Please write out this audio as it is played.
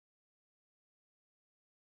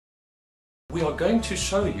We are going to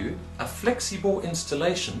show you a Flexibore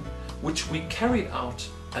installation which we carried out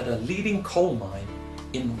at a leading coal mine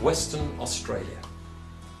in Western Australia.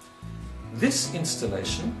 This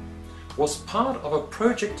installation was part of a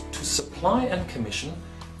project to supply and commission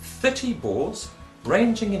 30 bores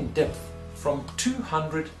ranging in depth from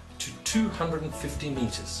 200 to 250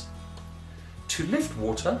 meters. To lift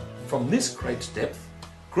water from this great depth,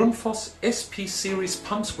 Grundfos SP series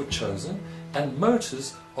pumps were chosen and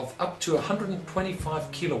motors of up to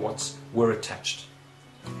 125 kilowatts were attached.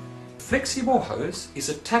 The Flexibore hose is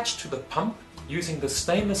attached to the pump using the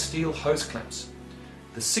stainless steel hose clamps.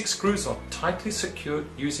 The 6 screws are tightly secured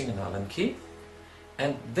using an Allen key,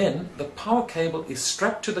 and then the power cable is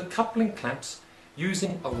strapped to the coupling clamps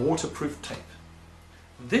using a waterproof tape.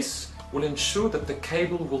 This will ensure that the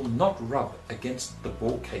cable will not rub against the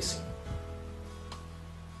bore casing.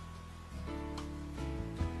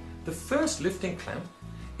 The first lifting clamp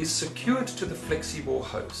is secured to the Flexibore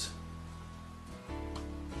hose.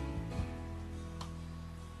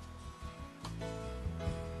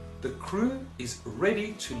 The crew is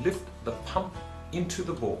ready to lift the pump into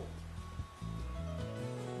the bore.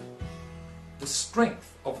 The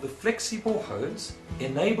strength of the Flexibore hose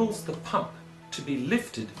enables the pump to be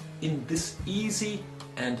lifted in this easy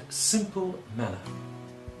and simple manner.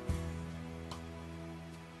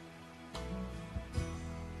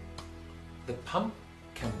 The pump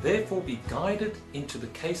can therefore be guided into the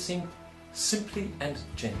casing simply and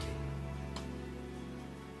gently.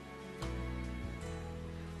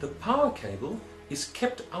 The power cable is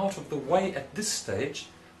kept out of the way at this stage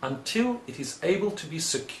until it is able to be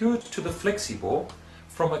secured to the Flexibore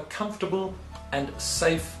from a comfortable and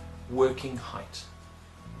safe working height.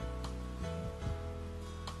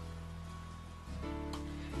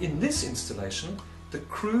 In this installation, the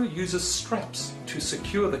crew uses straps to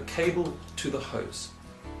secure the cable to the hose.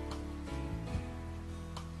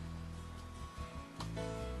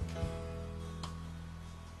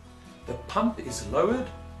 The pump is lowered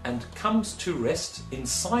and comes to rest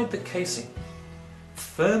inside the casing,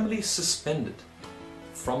 firmly suspended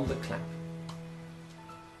from the clamp.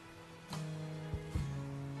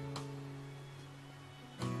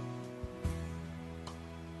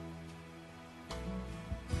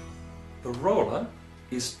 The roller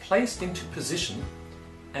is placed into position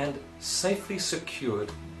and safely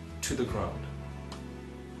secured to the ground.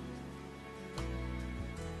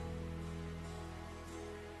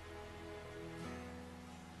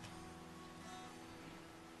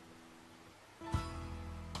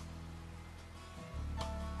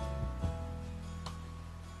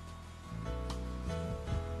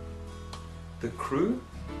 The crew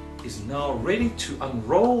is now ready to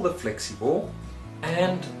unroll the Flexibore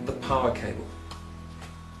and the power cable.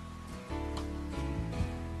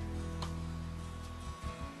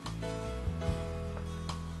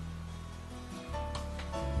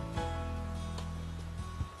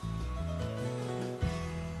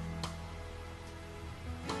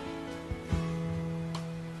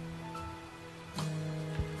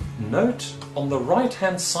 Note on the right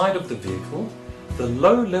hand side of the vehicle the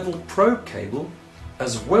low level probe cable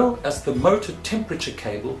as well as the motor temperature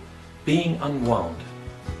cable being unwound.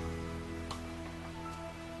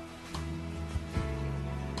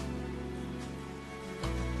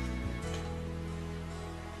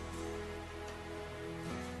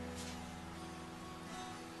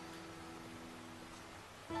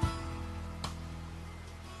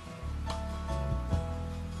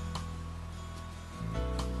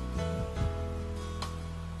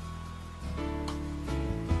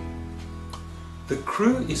 The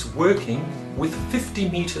crew is working with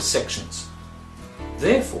 50-meter sections.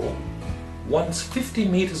 Therefore, once 50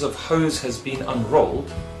 meters of hose has been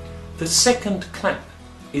unrolled, the second clamp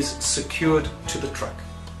is secured to the truck.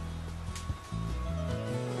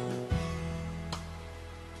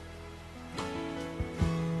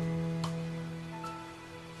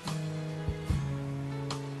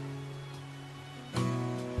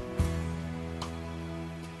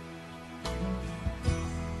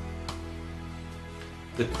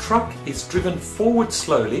 The truck is driven forward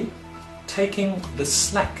slowly, taking the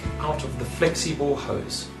slack out of the Flexibore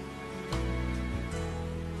hose.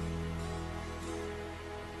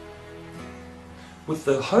 With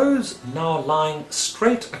the hose now lying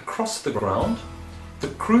straight across the ground, the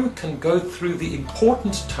crew can go through the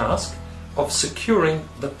important task of securing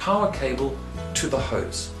the power cable to the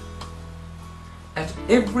hose. At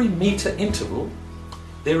every meter interval,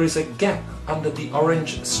 there is a gap under the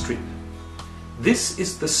orange strip. This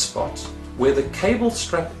is the spot where the cable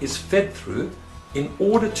strap is fed through in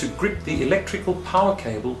order to grip the electrical power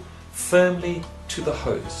cable firmly to the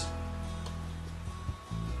hose.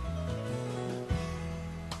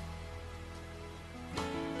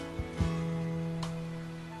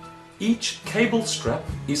 each cable strap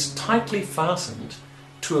is tightly fastened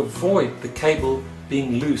to avoid the cable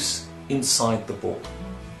being loose inside the bore.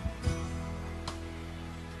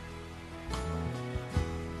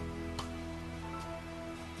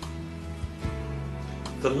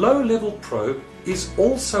 The low-level probe is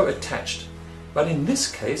also attached, but in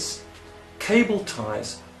this case, cable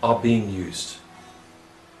ties are being used.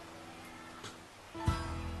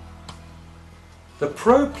 The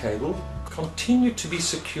probe cable continued to be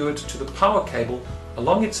secured to the power cable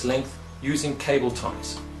along its length using cable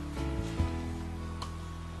ties.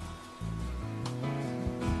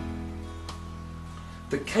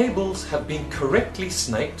 The cables have been correctly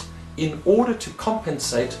snaked in order to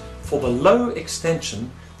compensate for the low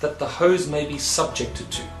extension that the hose may be subjected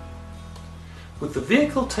to. With the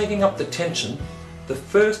vehicle taking up the tension, the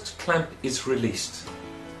first clamp is released.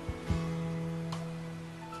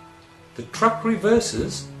 The truck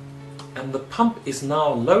reverses and the pump is now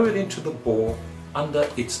lowered into the bore under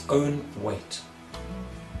its own weight.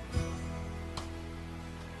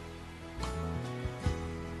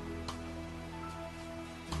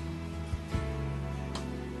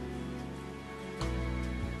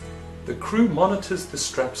 The crew monitors the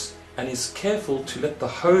straps and is careful to let the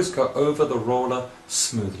hose go over the roller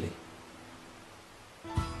smoothly.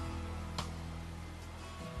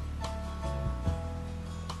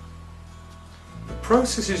 The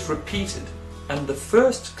process is repeated and the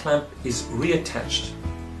first clamp is reattached.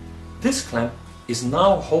 This clamp is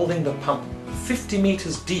now holding the pump 50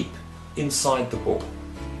 meters deep inside the bore.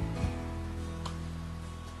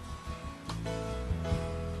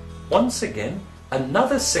 Once again,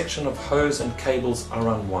 another section of hose and cables are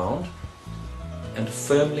unwound and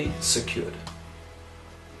firmly secured.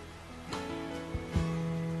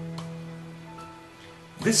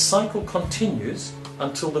 This cycle continues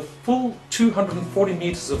until the full 240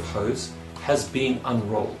 meters of hose has been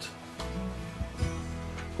unrolled.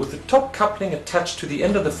 With the top coupling attached to the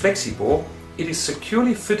end of the flexibore, it is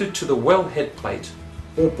securely fitted to the wellhead plate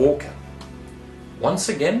or bore cap. Once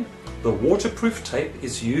again, the waterproof tape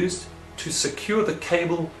is used to secure the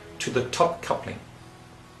cable to the top coupling.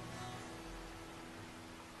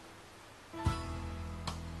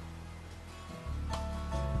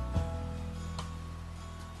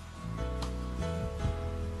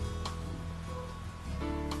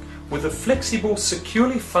 With the flexibore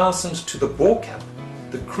securely fastened to the bore cap,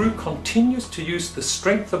 the crew continues to use the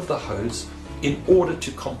strength of the hose in order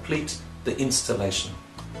to complete the installation.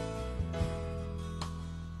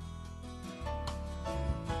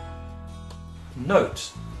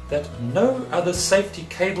 Note that no other safety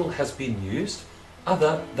cable has been used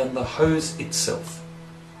other than the hose itself.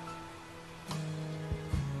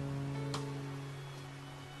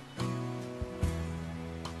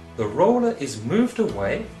 The roller is moved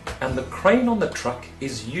away and the crane on the truck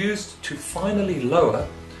is used to finally lower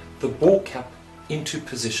the bore cap into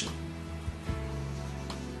position.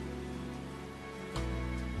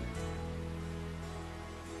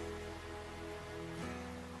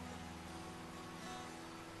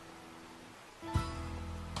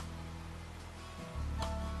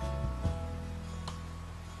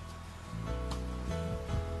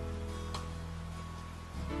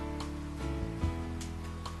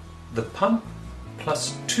 The pump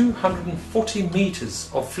plus 240 meters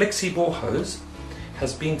of flexibore hose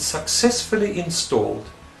has been successfully installed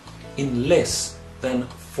in less than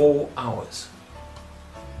 4 hours.